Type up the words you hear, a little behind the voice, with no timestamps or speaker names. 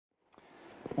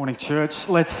Morning, church.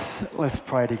 Let's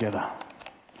pray together.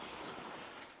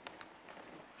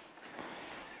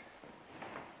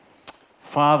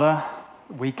 Father,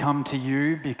 we come to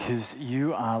you because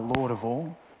you are Lord of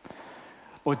all.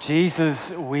 Lord Jesus,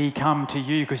 we come to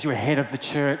you because you're head of the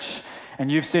church,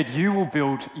 and you've said you will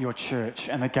build your church,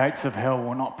 and the gates of hell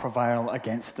will not prevail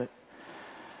against it.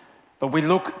 But we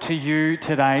look to you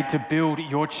today to build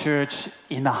your church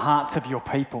in the hearts of your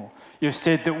people. You've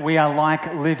said that we are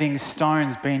like living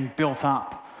stones being built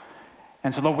up.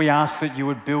 And so, Lord, we ask that you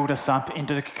would build us up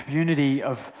into the community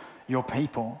of your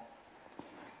people.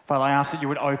 Father, I ask that you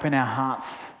would open our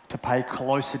hearts to pay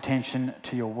close attention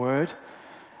to your word.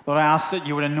 Lord, I ask that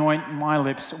you would anoint my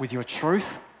lips with your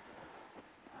truth.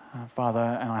 Father,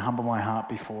 and I humble my heart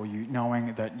before you,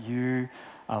 knowing that you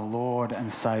are Lord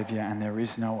and Saviour and there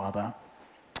is no other.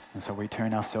 And so we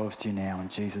turn ourselves to you now in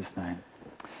Jesus' name.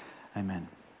 Amen.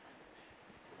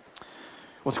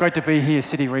 Well, it's great to be here,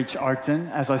 City Reach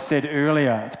Oakton. As I said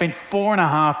earlier, it's been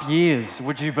 4.5 years,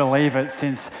 would you believe it,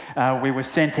 since we were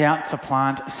sent out to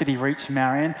plant City Reach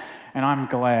Marion, and I'm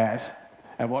glad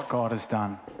at what God has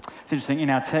done. It's interesting, in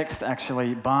our text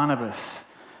actually, Barnabas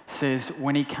says,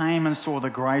 when he came and saw the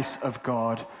grace of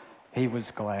God, he was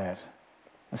glad.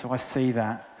 And so I see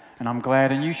that, and I'm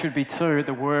glad, and you should be too, at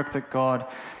the work that God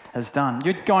has done.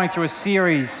 You're going through a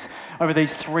series over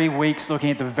these 3 weeks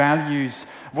looking at the values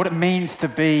of what it means to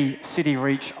be City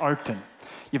Reach Oakton.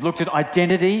 You've looked at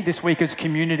identity, this week is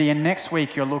community, and next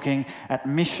week you're looking at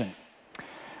mission.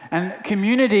 And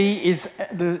community is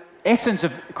the essence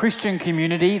of Christian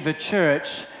community. The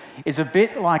church is a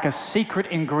bit like a secret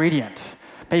ingredient.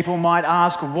 People might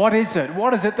ask, what is it?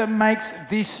 What is it that makes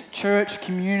this church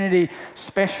community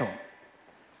special?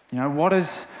 You know, what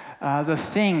is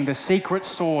the secret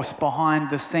sauce behind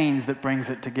the scenes that brings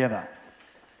it together?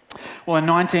 Well, in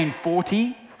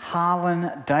 1940,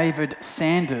 Harlan David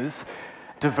Sanders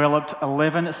developed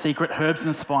 11 secret herbs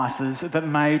and spices that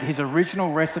made his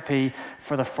original recipe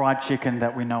for the fried chicken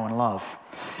that we know and love.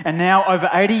 And now, over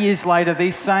 80 years later,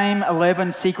 these same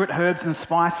 11 secret herbs and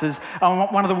spices are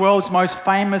one of the world's most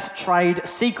famous trade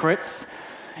secrets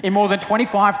in more than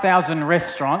 25,000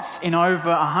 restaurants in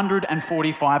over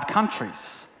 145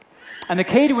 countries. And the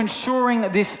key to ensuring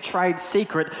this trade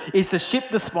secret is to ship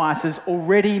the spices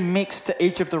already mixed to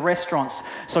each of the restaurants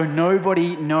so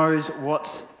nobody knows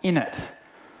what's in it.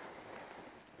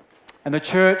 And the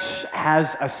church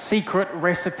has a secret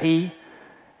recipe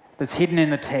that's hidden in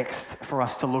the text for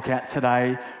us to look at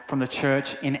today from the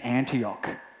church in Antioch.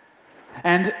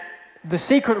 And the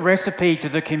secret recipe to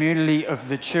the community of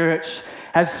the church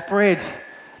has spread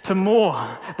to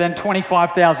more than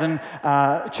 25,000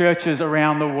 churches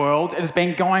around the world. It has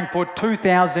been going for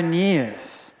 2,000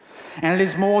 years. And it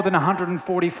is more than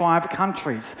 145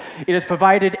 countries. It has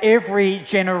pervaded every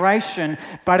generation,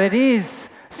 but it is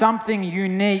something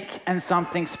unique and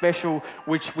something special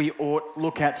which we ought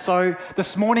look at. So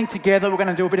this morning together we're going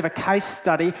to do a bit of a case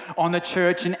study on the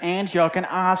church in Antioch and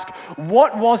ask,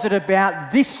 what was it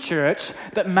about this church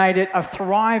that made it a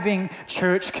thriving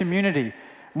church community?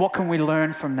 What can we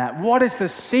learn from that? What is the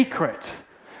secret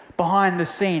behind the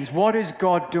scenes? What is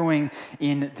God doing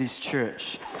in this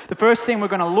church? The first thing we're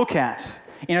going to look at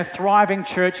in a thriving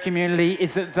church community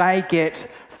is that they get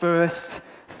first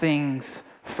things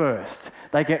first.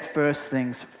 They get first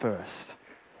things first.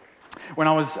 When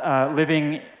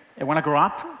I grew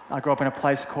up in a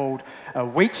place called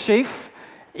Wheatsheaf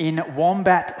in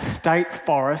Wombat State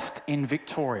Forest in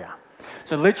Victoria.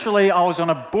 So literally I was on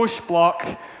a bush block.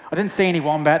 I didn't see any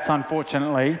wombats,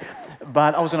 unfortunately,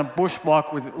 but I was on a bush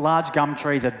block with large gum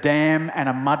trees, a dam, and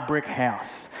a mud brick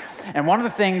house. And one of the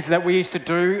things that we used to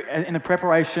do in the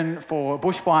preparation for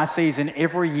bushfire season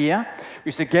every year, we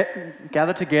used to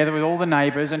gather together with all the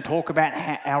neighbours and talk about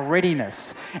our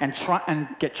readiness and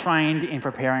get trained in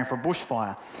preparing for a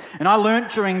bushfire. And I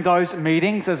learnt during those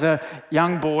meetings as a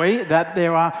young boy that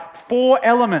there are 4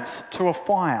 elements to a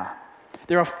fire.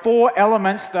 There are 4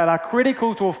 elements that are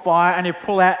critical to a fire, and you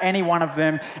pull out any one of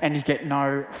them and you get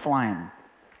no flame.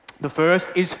 The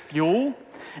first is fuel.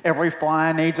 Every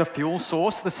fire needs a fuel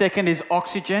source. The second is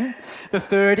oxygen. The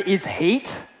third is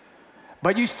heat.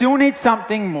 But you still need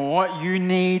something more. You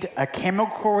need a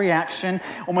chemical reaction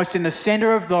almost in the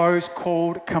center of those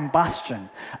called combustion,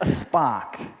 a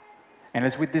spark. And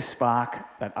it's with this spark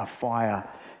that a fire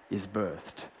is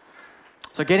birthed.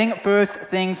 So getting first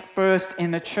things first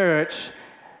in the church,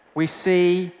 we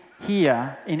see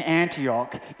here in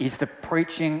Antioch, is the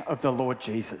preaching of the Lord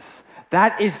Jesus.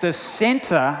 That is the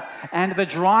center and the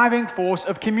driving force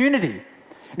of community.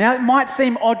 Now, it might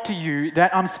seem odd to you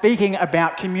that I'm speaking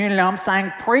about community. I'm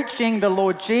saying preaching the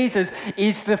Lord Jesus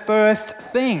is the first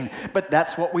thing, but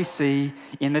that's what we see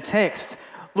in the text.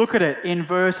 Look at it in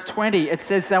verse 20. It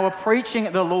says they were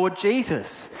preaching the Lord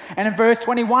Jesus. And in verse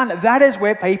 21, that is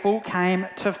where people came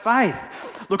to faith.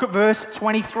 Look at verse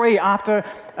 23. After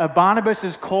Barnabas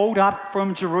is called up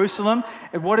from Jerusalem,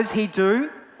 what does he do?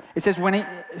 It says, when he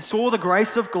saw the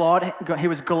grace of God, he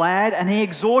was glad and he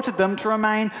exhorted them to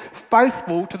remain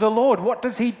faithful to the Lord. What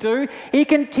does he do? He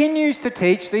continues to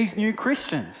teach these new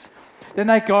Christians. Then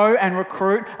they go and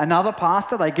recruit another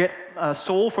pastor. They get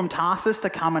Saul from Tarsus to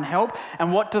come and help.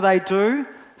 And what do? It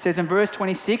says in verse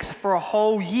 26, for a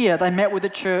whole year they met with the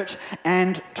church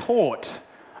and taught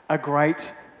a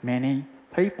great many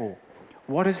people.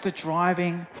 What is the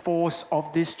driving force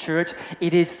of this church?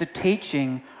 It is the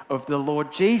teaching of the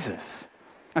Lord Jesus.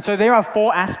 And so there are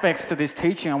 4 aspects to this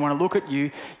teaching I want to look at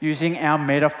you using our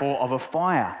metaphor of a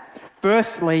fire.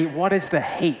 Firstly, what is the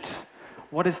heat?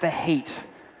 What is the heat?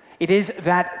 It is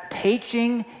that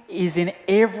teaching is in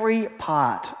every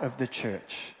part of the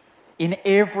church. In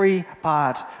every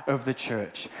part of the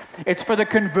church. It's for the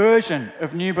conversion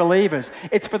of new believers.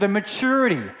 It's for the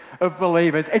maturity of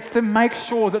believers. It's to make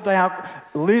sure that they are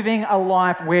living a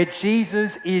life where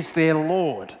Jesus is their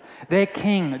Lord, their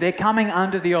King. They're coming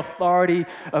under the authority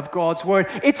of God's word.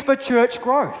 It's for church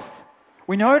growth.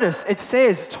 We notice it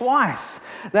says twice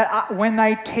that when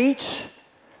they teach,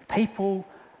 people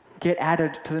get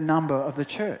added to the number of the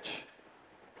church.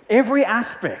 Every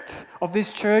aspect of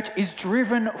this church is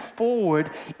driven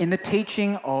forward in the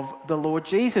teaching of the Lord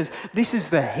Jesus. This is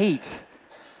the heat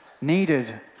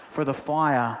needed for the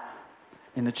fire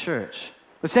in the church.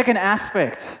 The second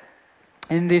aspect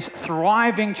in this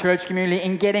thriving church community,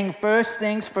 in getting first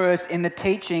things first in the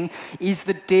teaching, is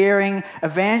the daring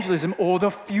evangelism, or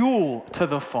the fuel to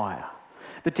the fire.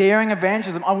 The daring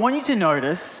evangelism. I want you to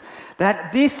notice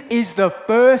that this is the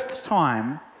first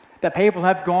time that people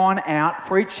have gone out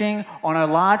preaching on a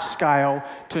large scale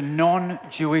to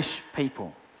non-Jewish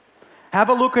people. Have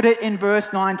a look at it in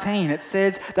verse 19. It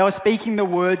says they were speaking the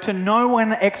word to no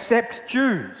one except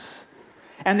Jews.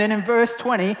 And then in verse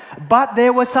 20, but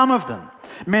there were some of them,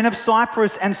 men of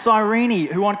Cyprus and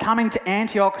Cyrene, who on coming to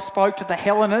Antioch spoke to the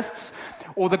Hellenists,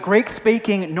 or the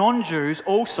Greek-speaking non-Jews,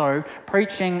 also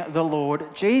preaching the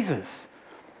Lord Jesus.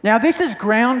 Now this is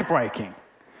groundbreaking,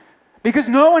 because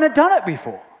no one had done it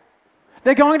before.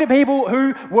 They're going to people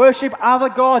who worship other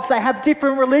gods. They have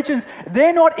different religions.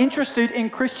 They're not interested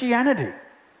in Christianity.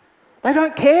 They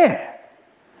don't care.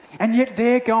 And yet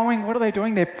they're going, what are they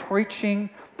doing? They're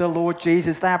preaching the Lord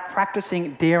Jesus. They are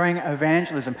practicing daring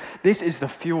evangelism. This is the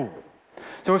fuel.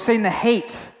 So we've seen the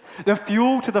heat, the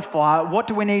fuel to the fire. What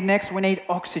do we need next? We need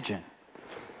oxygen.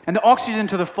 And the oxygen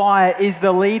to the fire is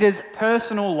the leaders'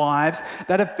 personal lives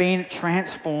that have been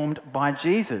transformed by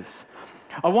Jesus.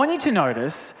 I want you to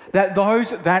notice that those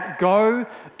that go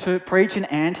to preach in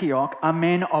Antioch are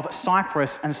men of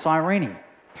Cyprus and Cyrene.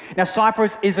 Now,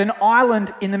 Cyprus is an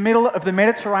island in the middle of the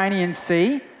Mediterranean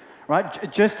Sea,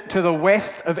 right, just to the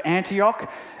west of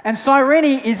Antioch. And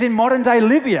Cyrene is in modern-day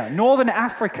Libya, northern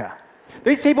Africa.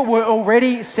 These people were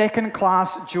already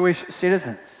second-class Jewish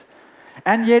citizens.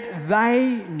 And yet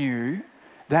they knew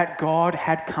that God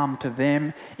had come to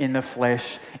them in the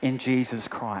flesh in Jesus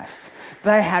Christ.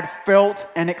 They had felt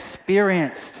and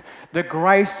experienced the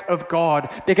grace of God,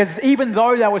 because even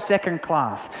though they were second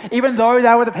class, even though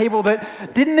they were the people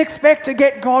that didn't expect to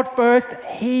get God first,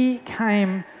 He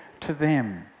came to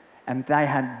them and they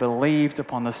had believed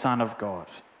upon the Son of God.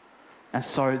 And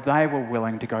so they were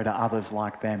willing to go to others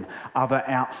like them, other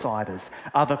outsiders,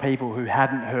 other people who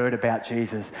hadn't heard about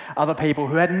Jesus, other people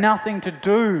who had nothing to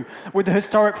do with the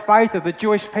historic faith of the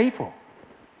Jewish people.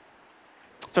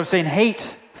 So we've seen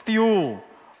heat, fuel,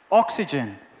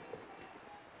 oxygen,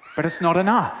 but it's not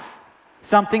enough.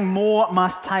 Something more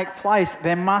must take place.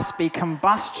 There must be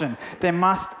combustion. There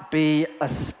must be a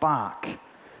spark.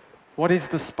 What is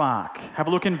the spark? Have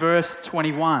a look in verse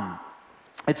 21.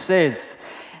 It says,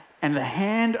 and the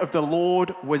hand of the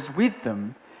Lord was with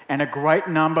them, and a great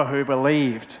number who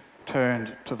believed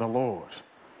turned to the Lord.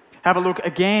 Have a look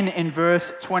again in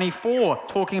verse 24,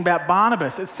 talking about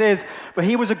Barnabas. It says, for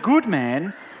he was a good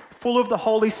man, full of the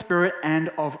Holy Spirit and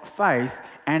of faith,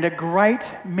 and a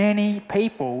great many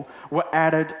people were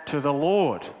added to the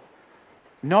Lord.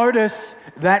 Notice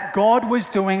that God was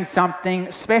doing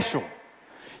something special.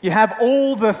 You have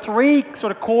all the 3 sort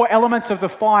of core elements of the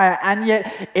fire, and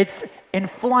yet it's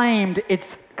inflamed,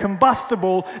 it's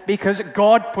combustible because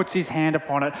God puts His hand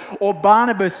upon it, or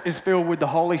Barnabas is filled with the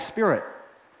Holy Spirit.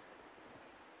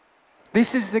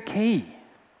 This is the key.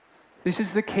 This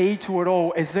is the key to it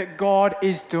all, is that God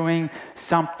is doing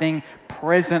something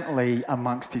presently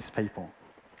amongst his people.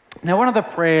 Now, one of the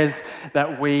prayers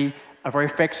that we are very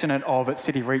affectionate of at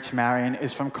City Reach Marion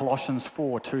is from Colossians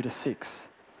 4, 2-6.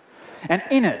 And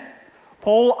in it,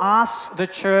 Paul asks the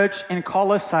church in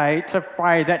Colossae to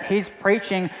pray that his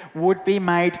preaching would be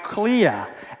made clear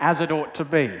as it ought to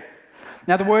be.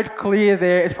 Now, the word clear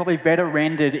there is probably better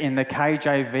rendered in the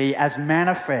KJV as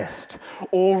manifest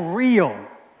or real.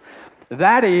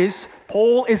 That is,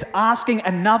 Paul is asking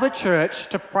another church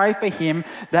to pray for him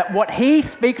that what he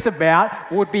speaks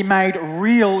about would be made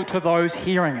real to those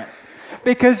hearing it.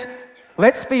 Because,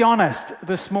 let's be honest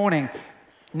this morning,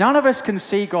 none of us can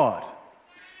see God.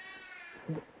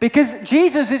 Because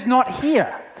Jesus is not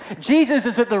here. Jesus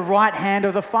is at the right hand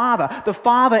of the Father. The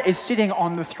Father is sitting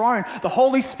on the throne. The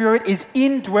Holy Spirit is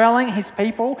indwelling his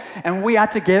people, and we are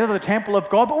together, the temple of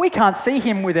God, but we can't see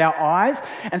him with our eyes.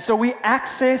 And so we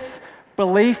access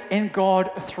belief in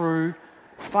God through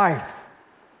faith.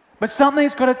 But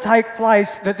something's got to take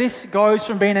place, that this goes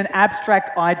from being an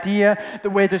abstract idea, that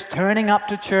we're just turning up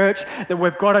to church, that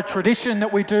we've got a tradition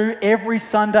that we do every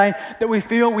Sunday, that we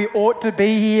feel we ought to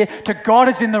be here, to God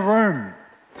is in the room.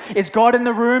 Is God in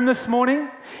the room this morning?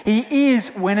 He is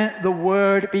when the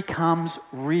word becomes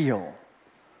real.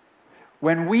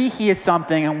 When we hear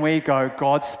something and we go,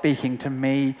 God's speaking to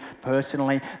me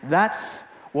personally, that's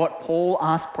what Paul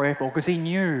asked prayer for, because he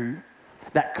knew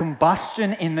that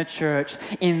combustion in the church,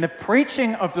 in the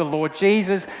preaching of the Lord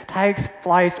Jesus, takes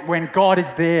place when God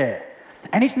is there.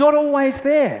 And he's not always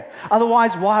there.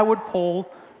 Otherwise, why would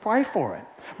Paul pray for it?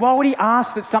 Why would he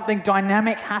ask that something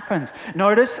dynamic happens?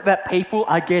 Notice that people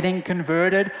are getting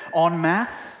converted en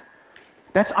masse.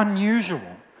 That's unusual.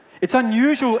 It's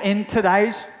unusual in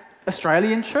today's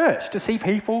Australian church to see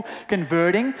people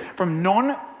converting from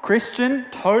non-Christian,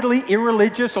 totally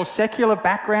irreligious or secular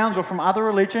backgrounds or from other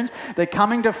religions. They're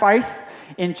coming to faith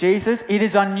in Jesus. It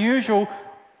is unusual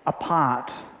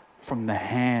apart from the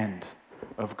hand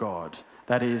of God.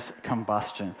 That is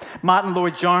combustion. Martin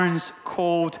Lloyd-Jones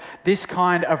called this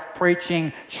kind of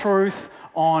preaching truth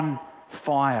on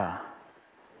fire.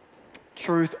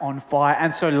 Truth on fire.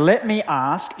 And so let me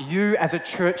ask you as a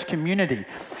church community,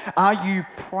 are you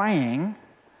praying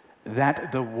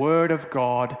that the Word of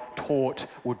God taught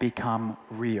would become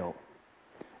real?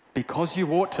 Because you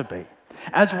ought to be.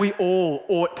 As we all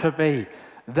ought to be.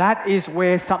 That is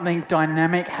where something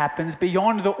dynamic happens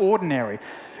beyond the ordinary.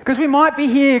 Because we might be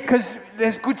here because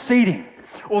there's good seating,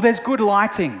 or there's good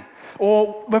lighting,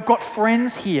 or we've got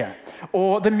friends here,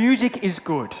 or the music is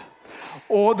good,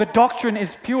 or the doctrine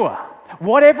is pure.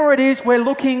 Whatever it is we're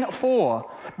looking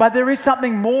for. But there is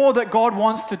something more that God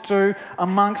wants to do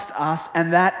amongst us,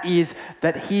 and that is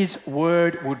that his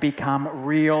word would become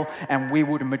real and we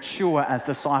would mature as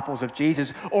disciples of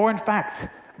Jesus, or in fact,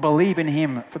 believe in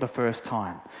him for the first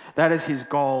time. That is his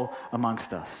goal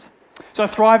amongst us. So a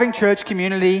thriving church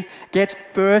community gets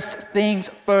first things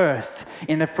first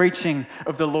in the preaching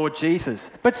of the Lord Jesus.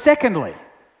 But secondly,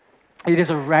 it is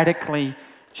a radically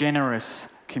generous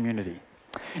community.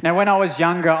 Now, when I was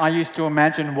younger, I used to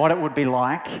imagine what it would be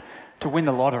like to win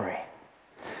the lottery.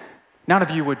 None of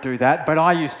you would do that, but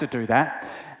I used to do that.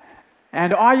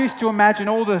 And I used to imagine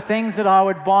all the things that I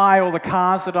would buy, all the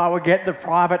cars that I would get, the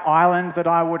private island that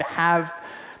I would have,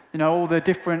 all the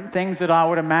different things that I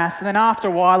would amass. And then after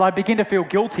a while, I'd begin to feel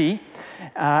guilty.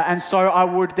 And so I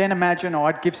would then imagine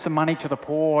I'd give some money to the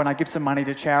poor, and I'd give some money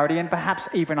to charity, and perhaps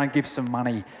even I'd give some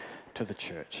money to the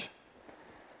church.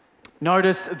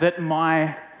 Notice that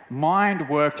my mind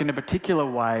worked in a particular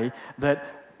way, that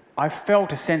I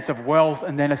felt a sense of wealth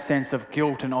and then a sense of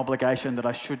guilt and obligation that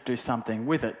I should do something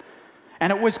with it.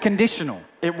 And it was conditional.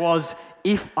 It was,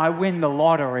 if I win the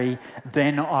lottery,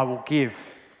 then I will give.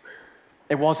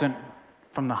 It wasn't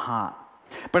from the heart.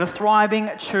 But a thriving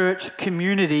church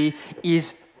community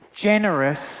is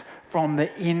generous from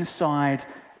the inside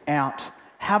out.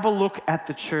 Have a look at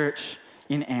the church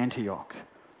in Antioch.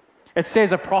 It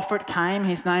says a prophet came,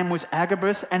 his name was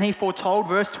Agabus, and he foretold,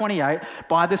 verse 28,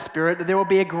 by the Spirit that there will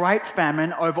be a great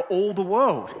famine over all the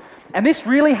world. And this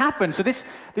really happened. So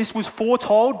this was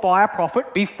foretold by a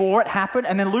prophet before it happened,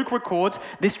 and then Luke records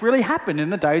this really happened in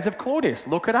the days of Claudius.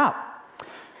 Look it up.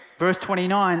 Verse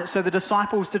 29, so the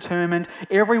disciples determined,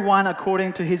 everyone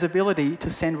according to his ability, to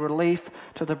send relief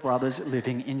to the brothers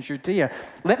living in Judea.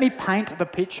 Let me paint the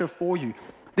picture for you.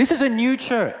 This is a new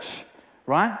church.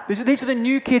 Right? These are the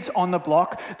new kids on the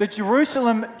block. The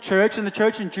Jerusalem church and the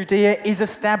church in Judea is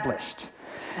established.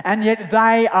 And yet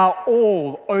they are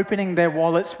all opening their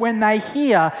wallets when they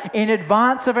hear in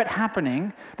advance of it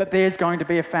happening that there's going to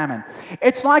be a famine.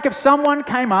 It's like if someone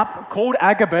came up, called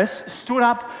Agabus, stood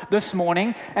up this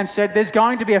morning and said, there's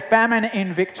going to be a famine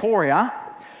in Victoria.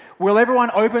 Will everyone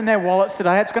open their wallets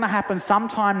today? It's going to happen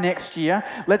sometime next year.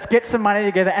 Let's get some money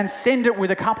together and send it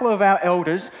with a couple of our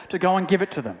elders to go and give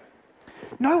it to them.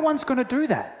 No one's going to do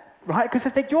that, right? Because they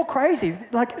think you're crazy.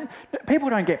 Like, people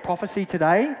don't get prophecy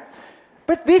today.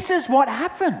 But this is what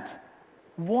happened.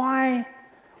 Why?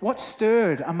 What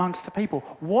stirred amongst the people?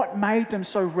 What made them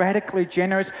so radically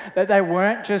generous that they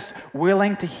weren't just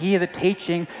willing to hear the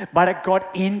teaching, but it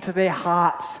got into their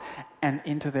hearts and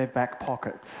into their back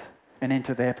pockets and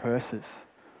into their purses?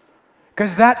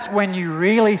 Because that's when you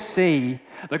really see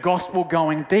the gospel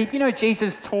going deep. You know,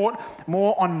 Jesus taught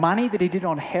more on money than he did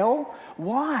on hell.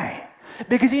 Why?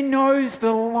 Because he knows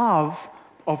the love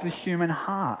of the human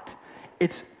heart.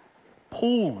 It's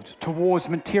pulled towards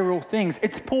material things.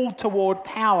 It's pulled toward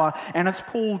power, and it's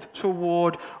pulled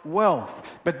toward wealth.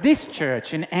 But this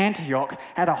church in Antioch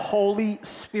had a Holy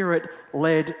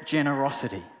Spirit-led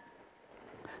generosity.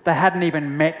 They hadn't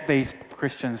even met these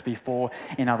Christians before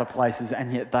in other places,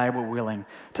 and yet they were willing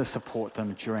to support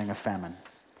them during a famine.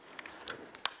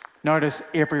 Notice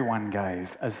everyone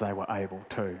gave as they were able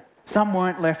to. Some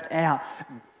weren't left out.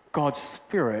 God's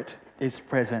Spirit is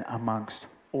present amongst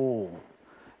all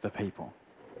the people.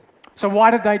 So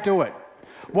why did they do it?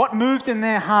 What moved in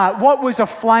their heart? What was a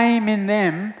flame in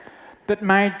them that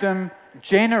made them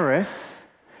generous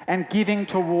and giving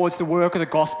towards the work of the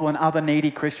gospel and other needy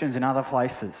Christians in other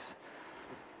places?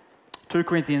 2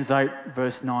 Corinthians 8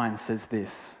 verse 9 says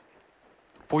this: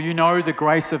 "For you know the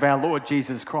grace of our Lord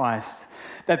Jesus Christ,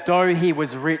 that though he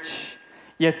was rich,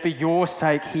 yet for your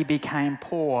sake he became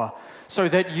poor, so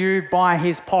that you by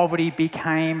his poverty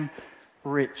became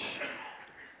rich."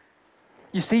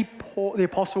 You see, the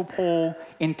Apostle Paul,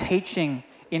 in teaching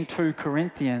in 2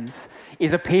 Corinthians,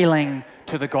 is appealing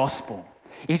to the gospel.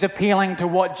 He's appealing to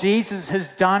what Jesus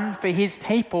has done for his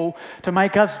people to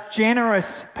make us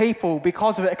generous people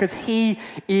because of it, because he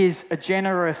is a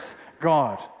generous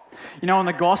God. You know, in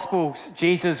the Gospels,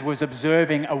 Jesus was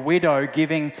observing a widow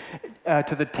giving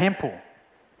to the temple.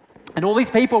 And all these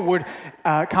people would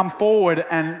come forward,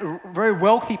 and very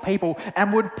wealthy people,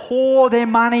 and would pour their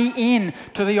money in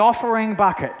to the offering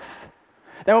buckets.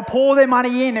 They would pour their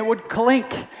money in, it would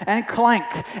clink and clank.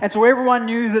 And so everyone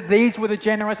knew that these were the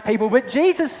generous people. But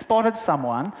Jesus spotted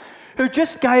someone who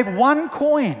just gave one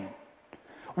coin,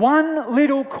 one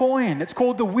little coin. It's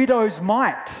called the widow's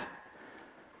mite.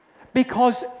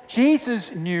 Because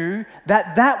Jesus knew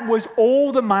that that was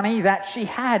all the money that she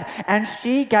had, and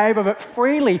she gave of it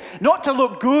freely, not to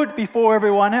look good before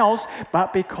everyone else,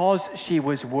 but because she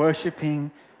was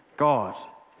worshipping God.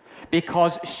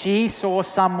 Because she saw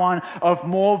someone of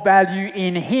more value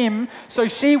in him, so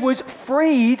she was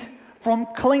freed from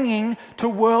clinging to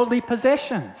worldly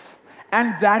possessions.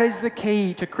 And that is the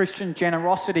key to Christian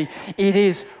generosity. It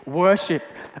is worship.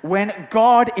 When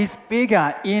God is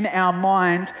bigger in our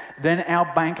mind than our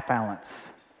bank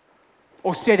balance,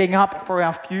 or setting up for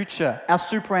our future, our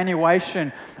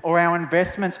superannuation, or our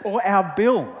investments, or our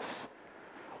bills.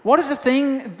 What is the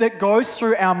thing that goes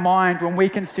through our mind when we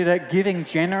consider giving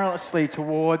generously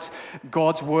towards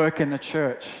God's work in the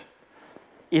church?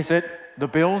 Is it the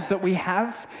bills that we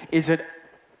have? Is it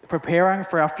preparing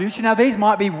for our future? Now, these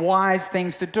might be wise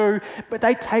things to do, but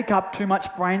they take up too much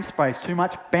brain space, too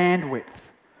much bandwidth.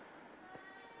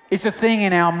 It's a thing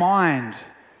in our mind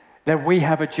that we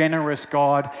have a generous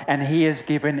God and he has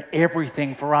given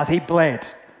everything for us. He bled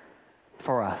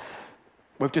for us.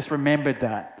 We've just remembered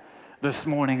that this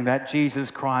morning, that Jesus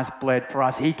Christ bled for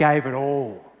us. He gave it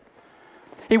all.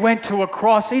 He went to a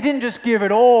cross. He didn't just give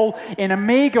it all in a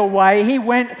meager way. He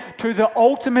went to the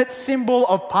ultimate symbol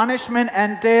of punishment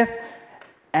and death,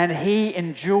 and he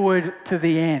endured to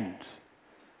the end.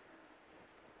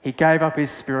 He gave up his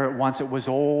spirit once it was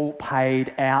all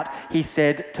paid out. He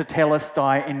said to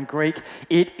telestai in Greek,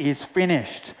 "It is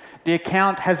finished." The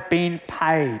account has been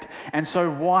paid. And so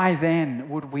why then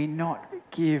would we not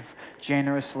give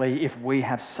generously if we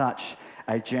have such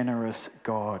a generous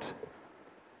God?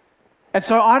 And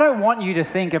so I don't want you to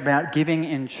think about giving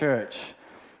in church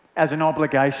as an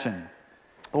obligation,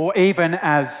 or even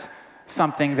as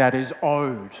something that is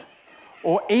owed,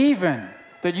 or even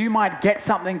that you might get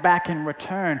something back in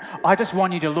return. I just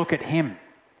want you to look at him.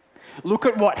 Look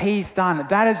at what he's done.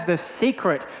 That is the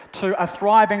secret to a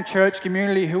thriving church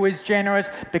community who is generous,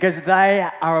 because they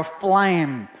are a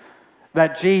flame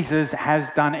that Jesus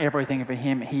has done everything for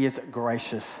him. He is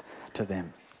gracious to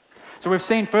them. So we've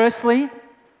seen, firstly,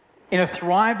 in a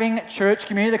thriving church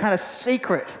community, the kind of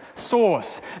secret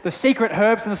source, the secret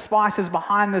herbs and the spices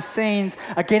behind the scenes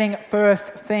are getting first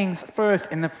things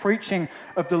first in the preaching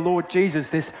of the Lord Jesus,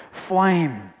 this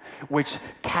flame which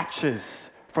catches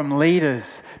from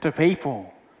leaders to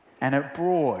people and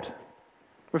abroad.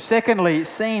 We've secondly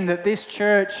seen that this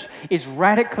church is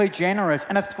radically generous,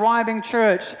 and a thriving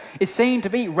church is seen to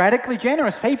be radically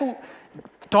generous. People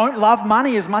don't love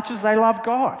money as much as they love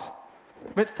God.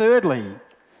 But thirdly,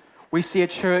 we see a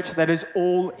church that is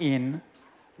all in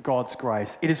God's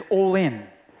grace. It is all in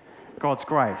God's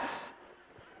grace.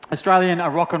 Australian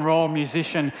rock and roll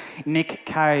musician Nick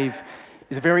Cave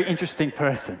is a very interesting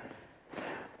person.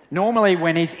 Normally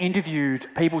when he's interviewed,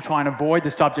 people try and avoid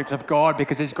the subject of God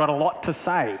because he's got a lot to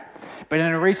say. But in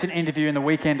a recent interview in the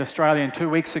Weekend Australian 2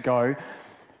 weeks ago,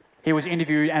 he was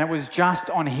interviewed and it was just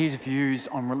on his views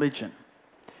on religion.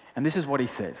 And this is what he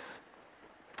says.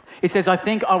 He says, "I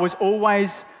think I was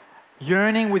always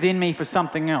yearning within me for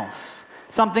something else,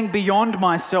 something beyond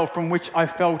myself from which I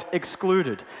felt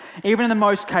excluded. Even in the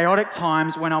most chaotic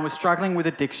times when I was struggling with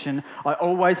addiction, I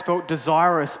always felt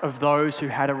desirous of those who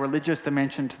had a religious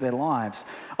dimension to their lives.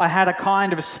 I had a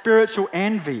kind of spiritual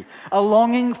envy, a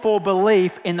longing for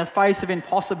belief in the face of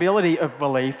impossibility of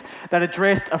belief that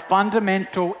addressed a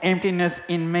fundamental emptiness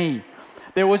in me.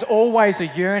 There was always a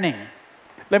yearning."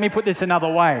 Let me put this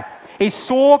another way. He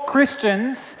saw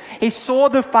Christians, he saw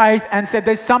the faith and said,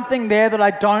 there's something there that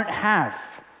I don't have.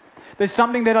 There's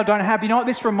something that I don't have. You know what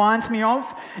this reminds me of?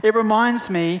 It reminds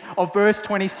me of verse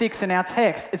 26 in our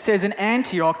text. It says, in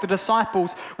Antioch, the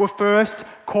disciples were first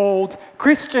called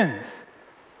Christians.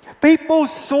 People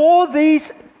saw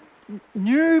these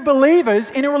new believers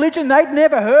in a religion they'd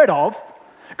never heard of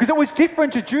because it was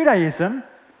different to Judaism.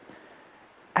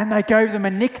 And they gave them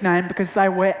a nickname because they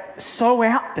were so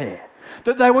out there,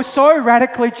 that they were so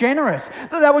radically generous,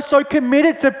 that they were so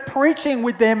committed to preaching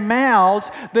with their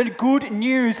mouths the good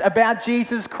news about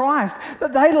Jesus Christ,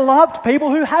 that they loved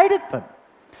people who hated them.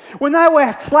 When they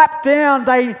were slapped down,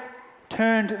 they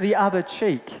turned the other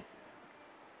cheek.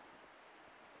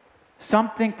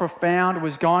 Something profound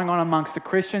was going on amongst the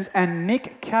Christians, and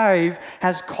Nick Cave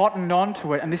has cottoned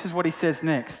onto it, and this is what he says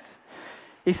next.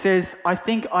 He says, "I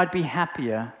think I'd be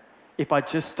happier if I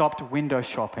just stopped window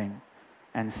shopping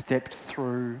and stepped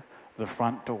through the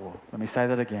front door." Let me say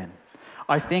that again.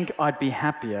 I think I'd be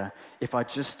happier if I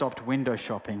just stopped window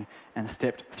shopping and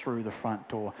stepped through the front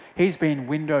door. He's been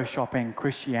window shopping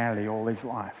Christianity all his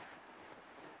life.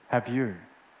 Have you?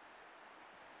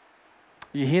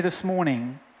 You're here this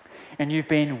morning and you've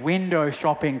been window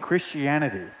shopping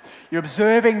Christianity. You're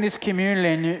observing this community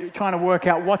and you're trying to work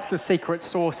out what's the secret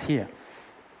sauce here.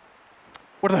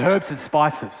 What are the herbs and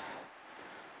spices?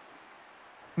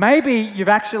 Maybe you've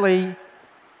actually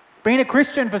been a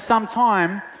Christian for some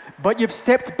time, but you've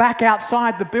stepped back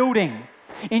outside the building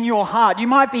in your heart. You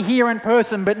might be here in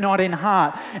person, but not in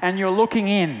heart. And you're looking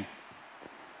in,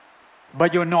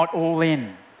 but you're not all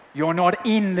in. You're not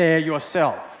in there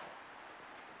yourself.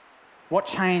 What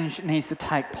change needs to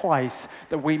take place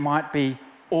that we might be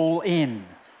all in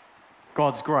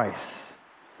God's grace?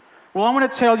 Well, I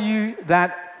want to tell you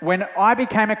that when I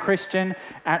became a Christian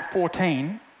at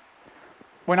 14,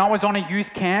 when I was on a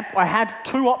youth camp, I had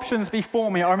two options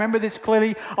before me. I remember this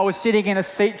clearly. I was sitting in a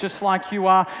seat just like you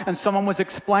are, and someone was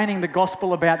explaining the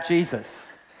gospel about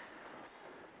Jesus.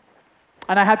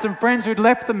 And I had some friends who'd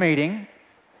left the meeting,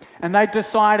 and they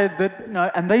decided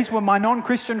that, and these were my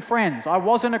non-Christian friends. I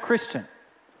wasn't a Christian.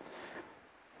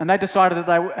 And they decided that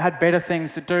they had better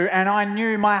things to do, and I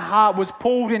knew my heart was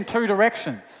pulled in two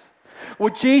directions.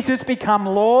 Would Jesus become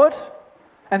Lord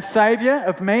and Saviour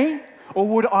of me, or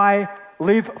would I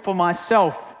live for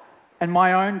myself and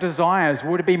my own desires?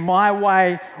 Would it be my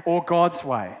way or God's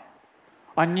way?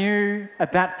 I knew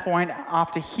at that point,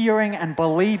 after hearing and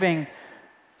believing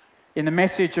in the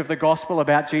message of the gospel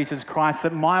about Jesus Christ,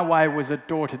 that my way was a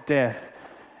door to death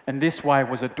and this way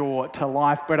was a door to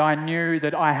life. But I knew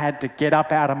that I had to get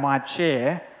up out of my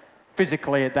chair,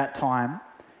 physically at that time,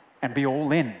 and be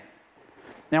all in.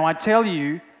 Now, I tell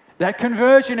you that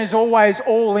conversion is always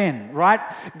all in, right?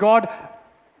 God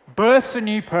births a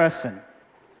new person.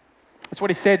 That's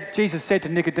what Jesus said to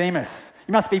Nicodemus.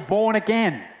 You must be born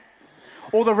again.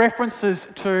 All the references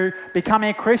to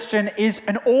becoming a Christian is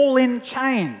an all-in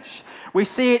change. We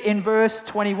see it in verse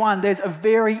 21. There's a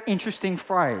very interesting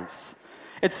phrase.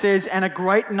 It says, and a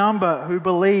great number who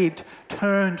believed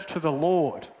turned to the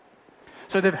Lord.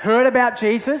 So they've heard about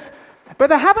Jesus, but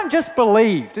they haven't just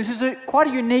believed. This is quite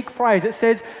a unique phrase. It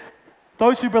says,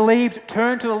 those who believed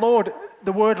turned to the Lord.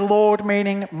 The word Lord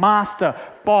meaning master,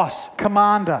 boss,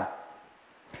 commander.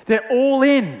 They're all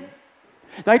in.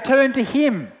 They turn to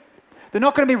Him. They're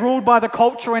not going to be ruled by the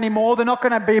culture anymore. They're not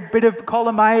going to be a bit of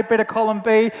column A, a bit of column B,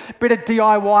 a bit of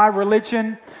DIY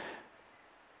religion.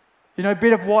 You know, a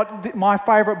bit of what my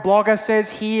favorite blogger says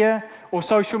here, or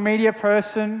social media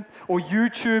person, or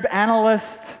YouTube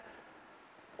analyst,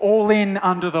 all in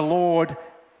under the Lord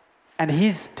and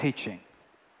His teaching.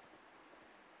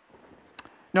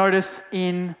 Notice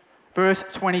in verse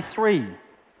 23,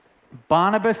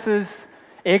 Barnabas's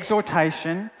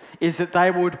exhortation is that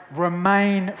they would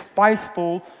remain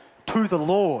faithful to the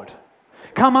Lord,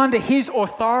 come under His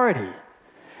authority,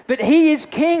 that He is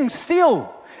King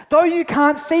still. Though you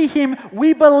can't see Him,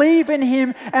 we believe in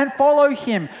Him and follow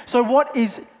Him. So what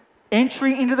is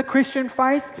entry into the Christian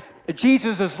faith?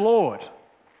 Jesus as Lord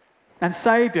and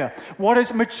Saviour. What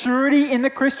is maturity in the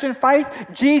Christian faith?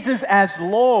 Jesus as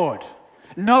Lord,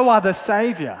 no other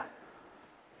Saviour.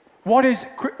 What is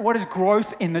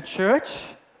growth in the church?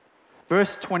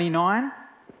 Verse 29.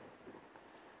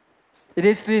 It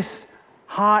is this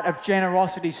heart of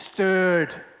generosity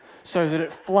stirred so that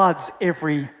it floods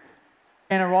every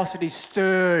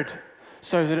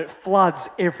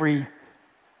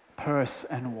purse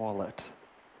and wallet.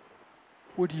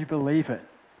 Would you believe it?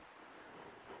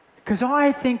 Because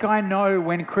I think I know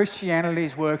when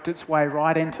Christianity's worked its way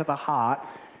right into the heart,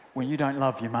 when you don't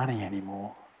love your money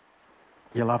anymore.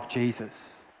 You love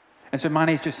Jesus. And so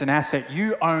money is just an asset.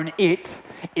 You own it.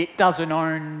 It doesn't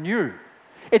own you.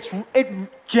 It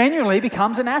genuinely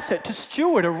becomes an asset to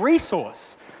steward, a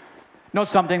resource. Not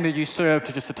something that you serve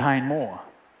to just attain more.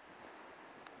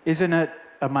 Isn't it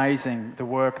amazing the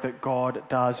work that God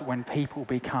does when people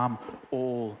become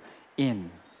all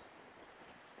in?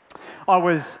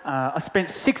 I spent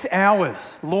 6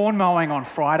 hours lawn mowing on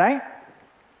Friday.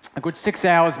 A good 6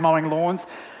 hours mowing lawns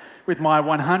with my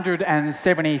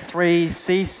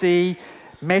 173cc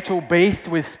metal beast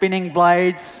with spinning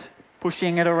blades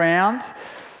pushing it around.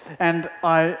 And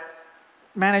I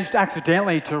managed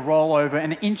accidentally to roll over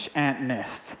an inch ant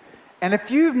nest. And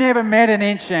if you've never met an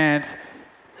inch ant,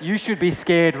 you should be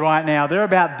scared right now. They're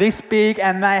about this big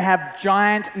and they have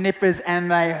giant nippers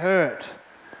and they hurt.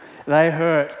 They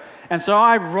hurt. And so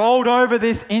I rolled over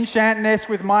this inch ant nest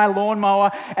with my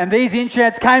lawnmower, and these inch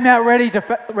ants came out ready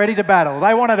to battle.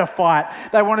 They wanted to fight.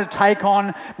 They wanted to take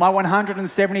on my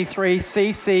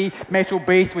 173cc metal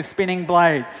beast with spinning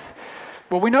blades.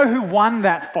 Well, we know who won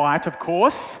that fight, of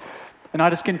course, and I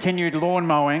just continued lawn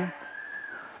mowing.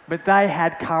 But they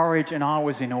had courage, and I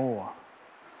was in awe.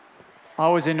 I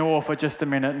was in awe for just a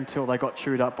minute until they got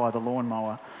chewed up by the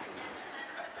lawnmower.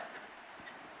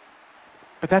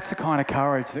 But that's the kind of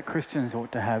courage that Christians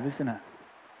ought to have, isn't it?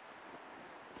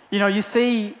 You know, you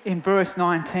see in verse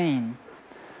 19,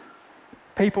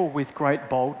 people with great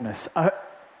boldness.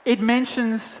 It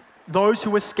mentions those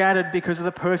who were scattered because of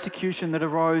the persecution that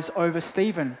arose over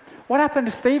Stephen. What happened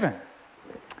to Stephen?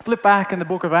 Flip back in the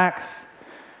book of Acts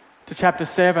to chapter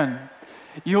 7.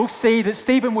 You'll see that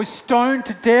Stephen was stoned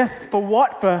to death for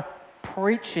what? For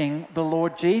preaching the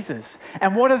Lord Jesus.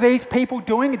 And what are these people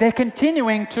doing? They're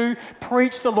continuing to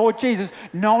preach the Lord Jesus,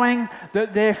 knowing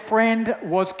that their friend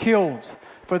was killed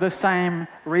for the same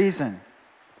reason.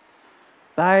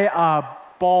 They are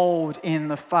bold in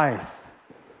the faith.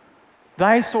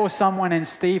 They saw someone in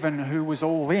Stephen who was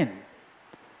all in,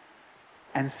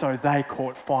 and so they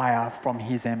caught fire from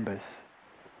his embers.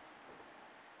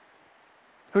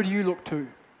 Who do you look to?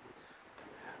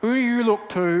 Who do you look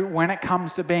to when it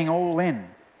comes to being all in?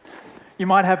 You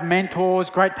might have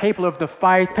mentors, great people of the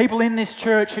faith, people in this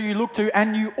church who you look to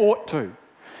and you ought to.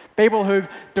 People who've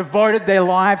devoted their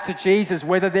lives to Jesus,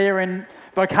 whether they're in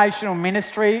vocational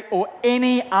ministry or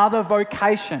any other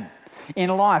vocation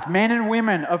in life. Men and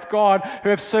women of God who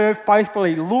have served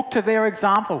faithfully. Look to their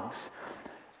examples.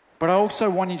 But I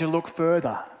also want you to look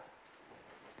further.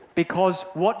 Because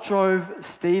what drove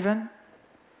Stephen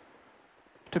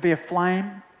to be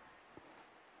aflame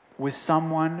was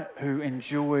someone who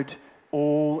endured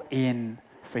all in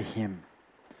for him.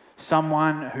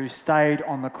 Someone who stayed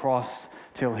on the cross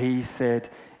till he said,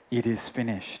 "It is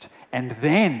finished." And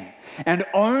then, and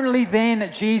only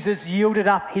then, Jesus yielded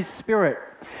up his spirit.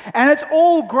 And it's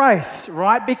all grace,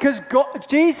 right? Because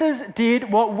Jesus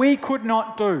did what we could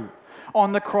not do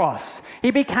on the cross.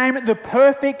 He became the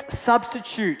perfect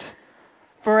substitute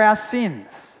for our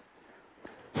sins.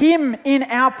 Him in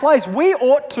our place. We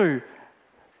ought to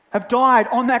have died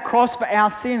on that cross for our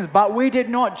sins, but we did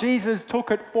not. Jesus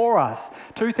took it for us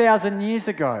 2,000 years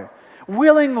ago.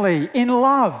 Willingly, in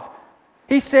love.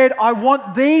 He said, I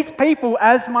want these people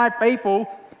as my people,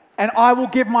 and I will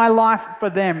give my life for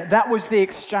them. That was the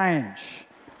exchange.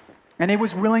 And he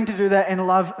was willing to do that in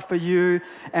love for you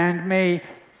and me,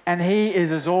 and he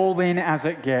is as all in as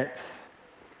it gets.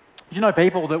 You know,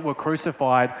 people that were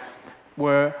crucified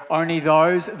were only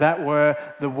those that were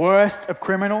the worst of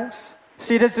criminals.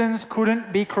 Citizens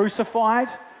couldn't be crucified.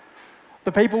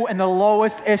 The people in the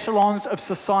lowest echelons of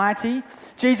society.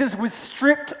 Jesus was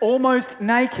stripped almost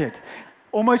naked,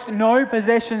 almost no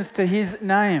possessions to his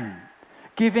name,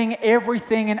 giving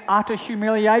everything in utter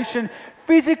humiliation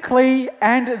physically,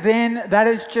 and then that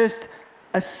is just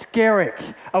a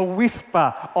skerrick, a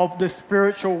whisper of the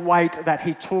spiritual weight that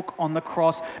he took on the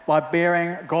cross by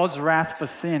bearing God's wrath for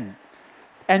sin.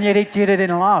 And yet he did it in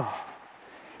love.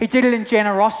 He did it in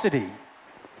generosity.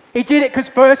 He did it because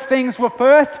first things were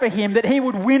first for him, that he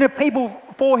would win a people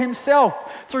for himself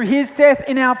through his death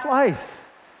in our place.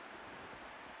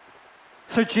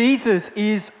 So Jesus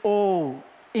is all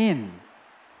in.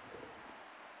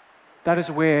 That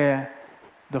is where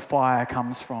the fire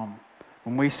comes from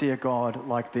when we see a God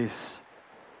like this.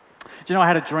 Do you know, I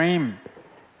had a dream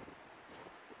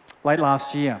late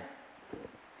last year.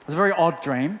 It was a very odd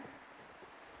dream.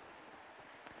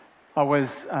 I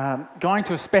was going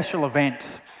to a special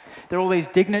event. There were all these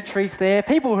dignitaries there,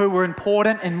 people who were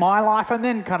important in my life, and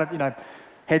then kind of,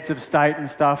 heads of state and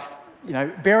stuff,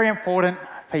 very important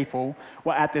people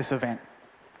were at this event.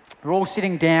 We were all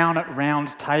sitting down at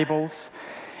round tables,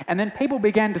 and then people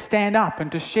began to stand up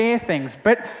and to share things.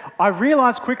 But I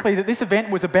realised quickly that this event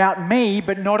was about me,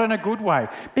 but not in a good way.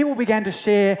 People began to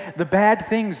share the bad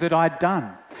things that I'd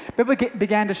done. People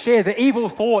began to share the evil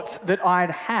thoughts that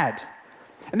I'd had.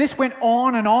 And this went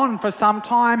on for some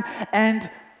time, and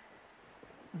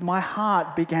my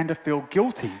heart began to feel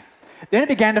guilty. Then it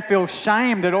began to feel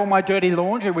shame that all my dirty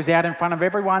laundry was out in front of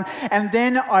everyone. And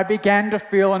then I began to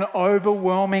feel an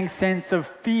overwhelming sense of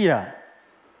fear.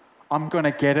 I'm going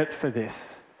to get it for this.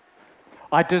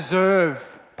 I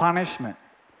deserve punishment.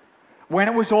 When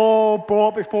it was all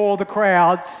brought before the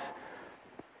crowds,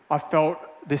 I felt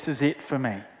this is it for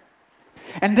me.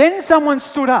 And then someone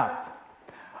stood up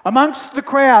amongst the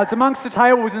crowds, amongst the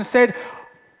tables, and said,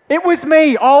 "It was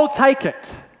me, I'll take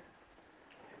it."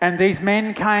 And these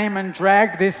men came and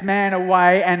dragged this man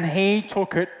away, and he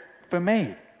took it for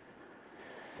me.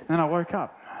 And then I woke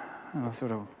up, and I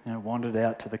sort of wandered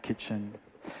out to the kitchen,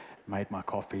 made my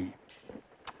coffee,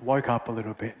 woke up a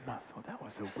little bit, and I thought, that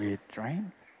was a weird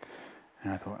dream.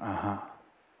 And I thought,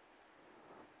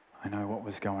 I know what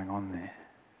was going on there.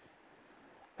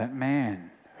 That man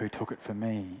who took it for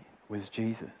me was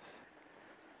Jesus.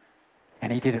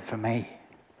 And he did it for me.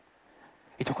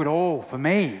 He took it all for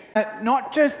me.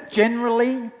 Not just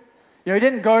generally. He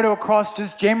didn't go to a cross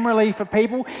just generally for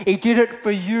people. He did it for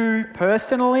you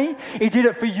personally. He did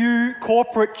it for you,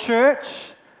 corporate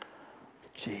church.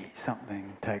 Gee,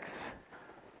 something takes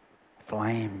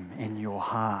flame in your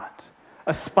heart.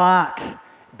 A spark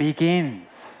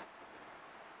begins.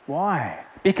 Why?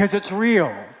 Because it's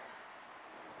real.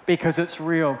 Because it's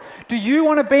real. Do you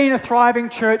want to be in a thriving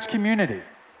church community?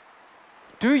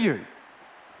 Do you?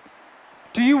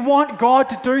 Do you want God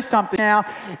to do something now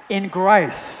in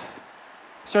grace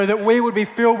so that we would be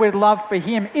filled with love for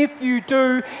him? If you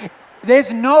do,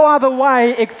 there's no other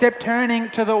way except turning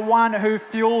to the one who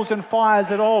fuels and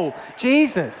fires it all,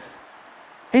 Jesus.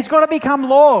 He's got to become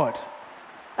Lord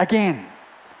again.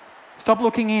 Stop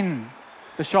looking in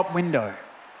the shop window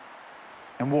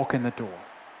and walk in the door.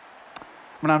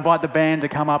 I'm going to invite the band to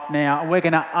come up now, and we're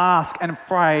going to ask and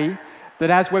pray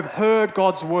that as we've heard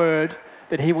God's word,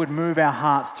 that he would move our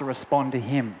hearts to respond to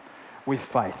him with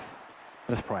faith.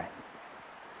 Let us pray.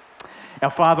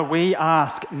 Our Father, we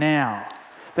ask now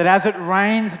that as it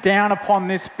rains down upon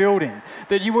this building,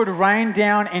 that you would rain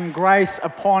down in grace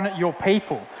upon your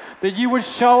people, that you would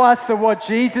show us that what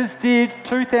Jesus did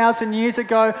 2,000 years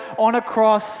ago on a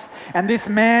cross, and this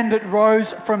man that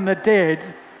rose from the dead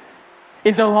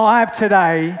is alive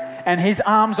today, and his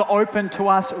arms are open to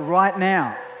us right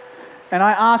now. And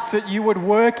I ask that you would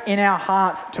work in our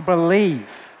hearts to believe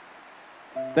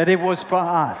that it was for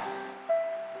us.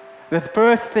 The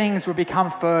first things will become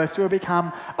first. We'll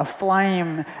become a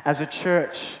flame as a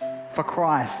church for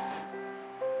Christ,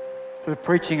 for the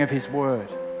preaching of his word.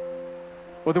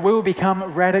 Or that we will become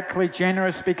radically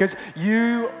generous because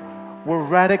you were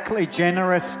radically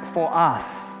generous for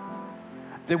us.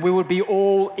 That we would be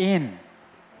all in.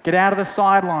 Get out of the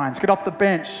sidelines, get off the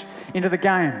bench, into the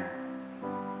game.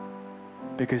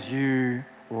 Because you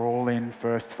were all in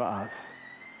first for us.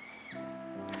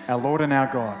 Our Lord and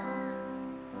our God,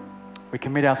 we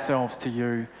commit ourselves to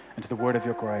you and to the word of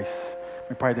your grace.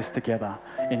 We pray this together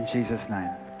in Jesus'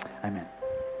 name. Amen.